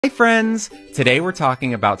Hi friends! Today we're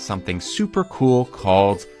talking about something super cool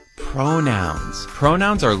called pronouns.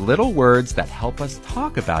 Pronouns are little words that help us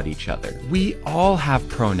talk about each other. We all have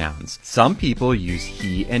pronouns. Some people use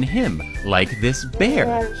he and him, like this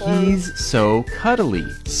bear. He's so cuddly.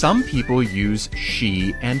 Some people use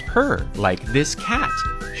she and her, like this cat.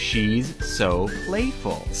 She's so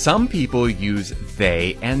playful. Some people use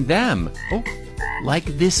they and them. Oh, like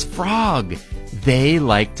this frog. They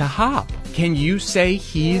like to hop. Can you say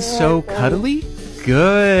he's so cuddly?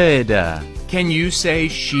 Good. Can you say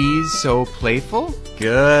she's so playful?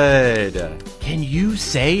 Good. Can you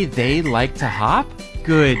say they like to hop?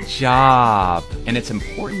 Good job. And it's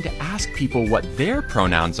important to ask people what their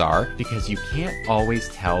pronouns are because you can't always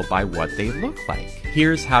tell by what they look like.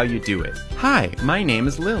 Here's how you do it. Hi, my name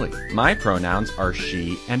is Lily. My pronouns are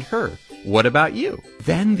she and her. What about you?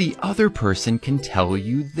 Then the other person can tell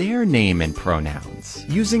you their name and pronouns.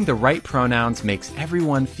 Using the right pronouns makes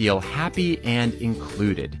everyone feel happy and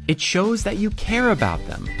included. It shows that you care about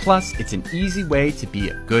them. Plus, it's an easy way to be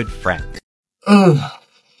a good friend. Ugh.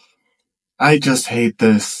 I just hate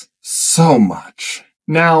this so much.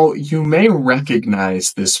 Now, you may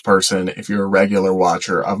recognize this person if you're a regular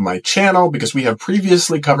watcher of my channel because we have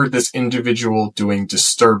previously covered this individual doing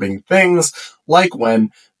disturbing things, like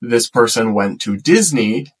when this person went to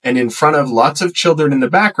Disney and in front of lots of children in the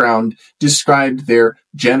background described their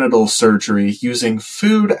genital surgery using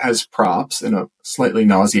food as props in a slightly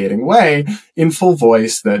nauseating way in full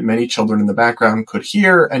voice that many children in the background could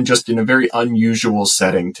hear and just in a very unusual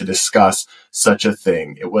setting to discuss such a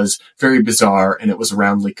thing. It was very bizarre and it was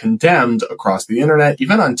roundly condemned across the internet,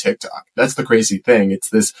 even on TikTok. That's the crazy thing. It's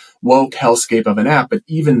this woke hellscape of an app, but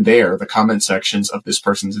even there, the comment sections of this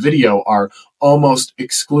person's video are almost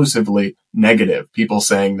exclusively negative. People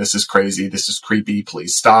saying, this is crazy, this is creepy,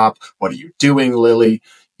 please stop, what are you doing, Lily?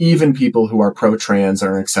 Even people who are pro-trans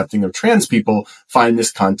and are accepting of trans people find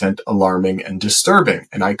this content alarming and disturbing,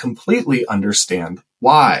 and I completely understand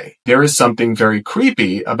why. There is something very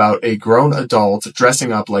creepy about a grown adult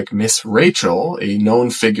dressing up like Miss Rachel, a known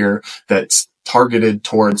figure that's targeted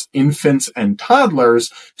towards infants and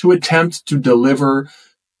toddlers, to attempt to deliver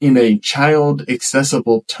in a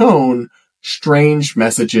child-accessible tone strange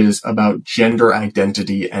messages about gender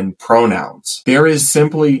identity and pronouns. There is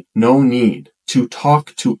simply no need to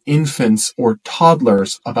talk to infants or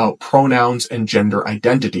toddlers about pronouns and gender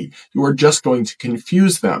identity. You are just going to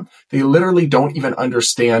confuse them. They literally don't even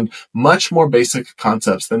understand much more basic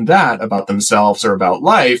concepts than that about themselves or about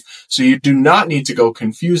life, so you do not need to go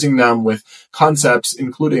confusing them with concepts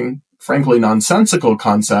including frankly nonsensical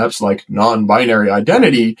concepts like non-binary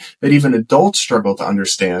identity that even adults struggle to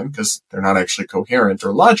understand because they're not actually coherent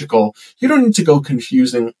or logical. You don't need to go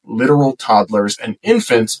confusing literal toddlers and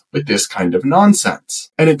infants with this kind of nonsense.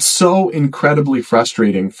 And it's so incredibly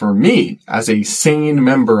frustrating for me as a sane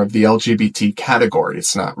member of the LGBT category.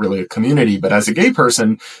 It's not really a community, but as a gay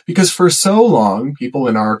person, because for so long, people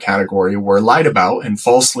in our category were lied about and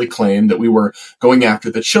falsely claimed that we were going after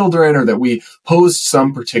the children or that we posed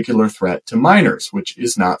some particular threat to minors, which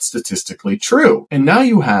is not statistically true. And now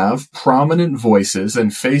you have prominent voices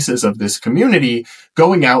and faces of this community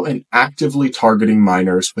going out and actively targeting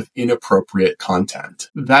minors with inappropriate content.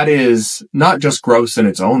 That is not just gross in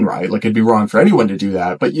its own right, like it'd be wrong for anyone to do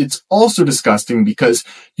that, but it's also disgusting because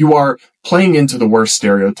you are playing into the worst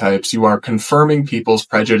stereotypes, you are confirming people's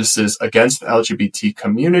prejudices against the LGBT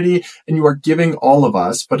community, and you are giving all of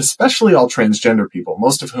us, but especially all transgender people,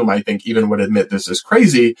 most of whom I think even would admit this is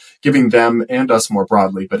crazy, giving them and us more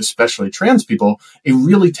broadly, but especially trans people, a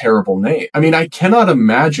really terrible name. I mean, I cannot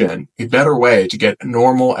imagine a better way to get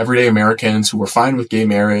normal, everyday Americans who are fine with gay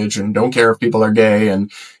marriage and don't care if people are gay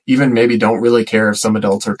and even maybe don't really care if some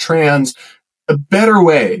adults are trans, a better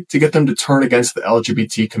way to get them to turn against the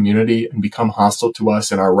LGBT community and become hostile to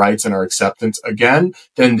us and our rights and our acceptance again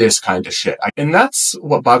than this kind of shit. And that's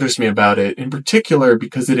what bothers me about it in particular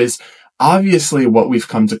because it is obviously what we've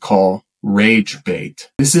come to call rage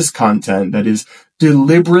bait. This is content that is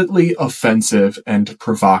deliberately offensive and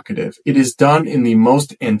provocative. It is done in the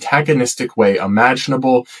most antagonistic way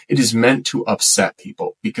imaginable. It is meant to upset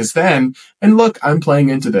people because then, and look, I'm playing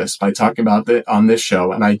into this by talking about it on this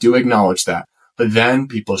show, and I do acknowledge that. But then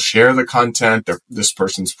people share the content, this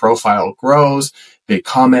person's profile grows, they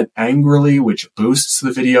comment angrily, which boosts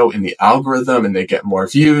the video in the algorithm and they get more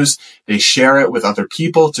views. They share it with other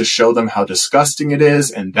people to show them how disgusting it is,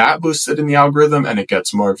 and that boosts it in the algorithm and it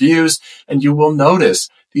gets more views. And you will notice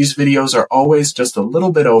these videos are always just a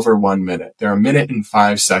little bit over 1 minute. They're 1 minute and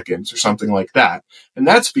 5 seconds or something like that. And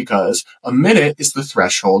that's because a minute is the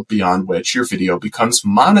threshold beyond which your video becomes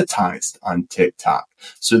monetized on TikTok.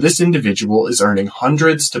 So this individual is earning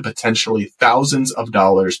hundreds to potentially thousands of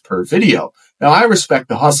dollars per video. Now, I respect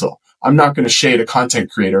the hustle. I'm not going to shade a content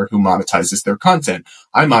creator who monetizes their content.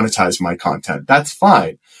 I monetize my content. That's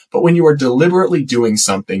fine. But when you are deliberately doing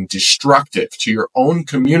something destructive to your own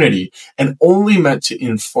community and only meant to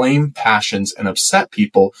inflame passions and upset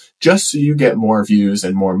people just so you get more views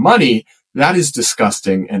and more money, that is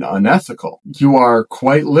disgusting and unethical. You are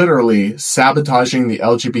quite literally sabotaging the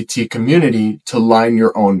LGBT community to line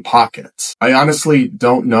your own pockets. I honestly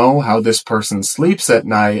don't know how this person sleeps at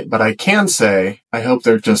night, but I can say I hope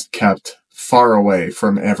they're just kept far away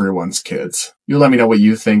from everyone's kids. You let me know what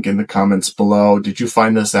you think in the comments below. Did you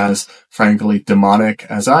find this as, frankly, demonic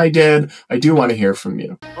as I did? I do want to hear from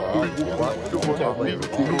you.